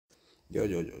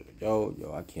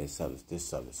Yo, I can't sell this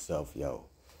sell itself, yo.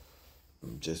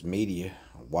 Just media,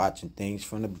 watching things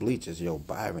from the bleachers, yo.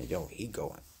 Byron, yo,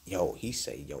 he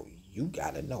say, yo, you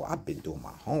gotta know, I've been doing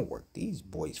my homework. These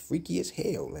boys freaky as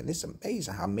hell, and it's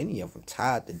amazing how many of them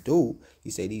tied the dude. He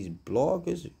say these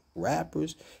bloggers,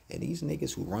 rappers, and these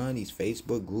niggas who run these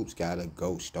Facebook groups gotta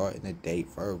go starting a date.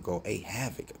 Verb go, hey,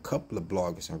 Havoc, a couple of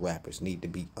bloggers and rappers need to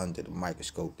be under the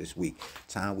microscope this week.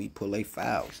 Time we pull a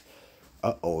files.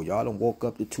 Uh-oh, y'all done woke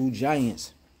up the two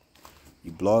giants.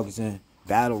 You bloggers and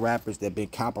battle rappers that been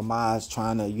compromised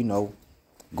trying to,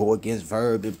 go against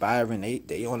Verb and Byron.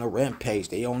 They on a rampage.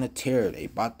 They on a tear. They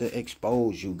about to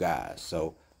expose you guys.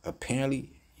 So apparently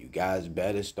you guys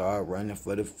better start running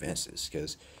for the fences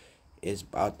because it's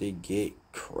about to get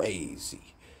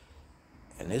crazy.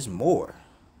 And there's more.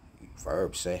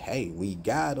 Verb say, hey, we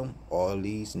got them. All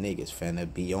these niggas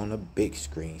finna be on a big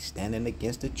screen standing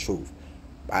against the truth.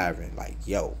 Byron like,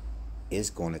 yo,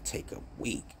 it's gonna take a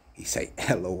week. He say,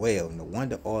 LOL. No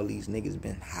wonder all these niggas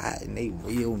been hiding their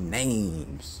real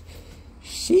names.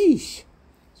 Sheesh.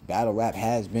 Battle rap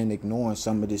has been ignoring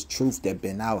some of this truth that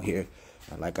been out here.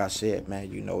 And like I said, man,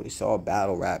 it's all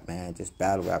battle rap, man. Just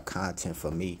battle rap content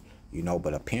for me,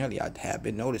 But apparently I have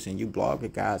been noticing you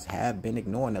blogger guys have been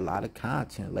ignoring a lot of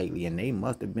content lately. And they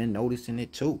must have been noticing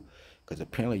it too. Because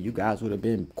apparently you guys would have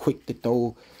been quick to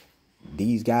throw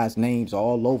these guys' names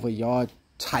all over y'all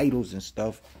titles and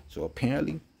stuff. So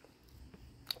apparently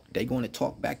they going to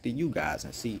talk back to you guys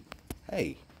and see,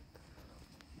 hey,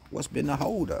 what's been the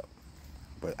hold up?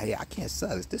 But hey, I can't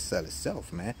sell this. This sell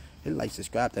itself, man. Hit like,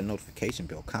 subscribe, that notification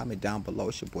bell. Comment down below.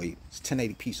 It's your boy. It's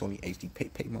 1080p Sony HD.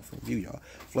 Pay more for review, y'all.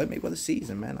 Floyd Mayweather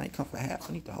season, man. I ain't come for half.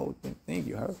 I need the whole thing,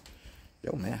 you heard?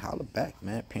 Yo, man, holla back,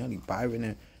 man. Apparently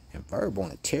Byron and Verb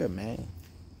on a tear, man.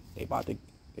 They about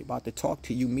to talk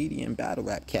to you media and battle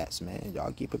rap cats, man.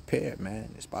 Y'all get prepared, man.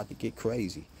 It's about to get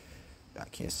crazy. I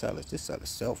can't sell it. Just sell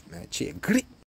itself, man. Cheer.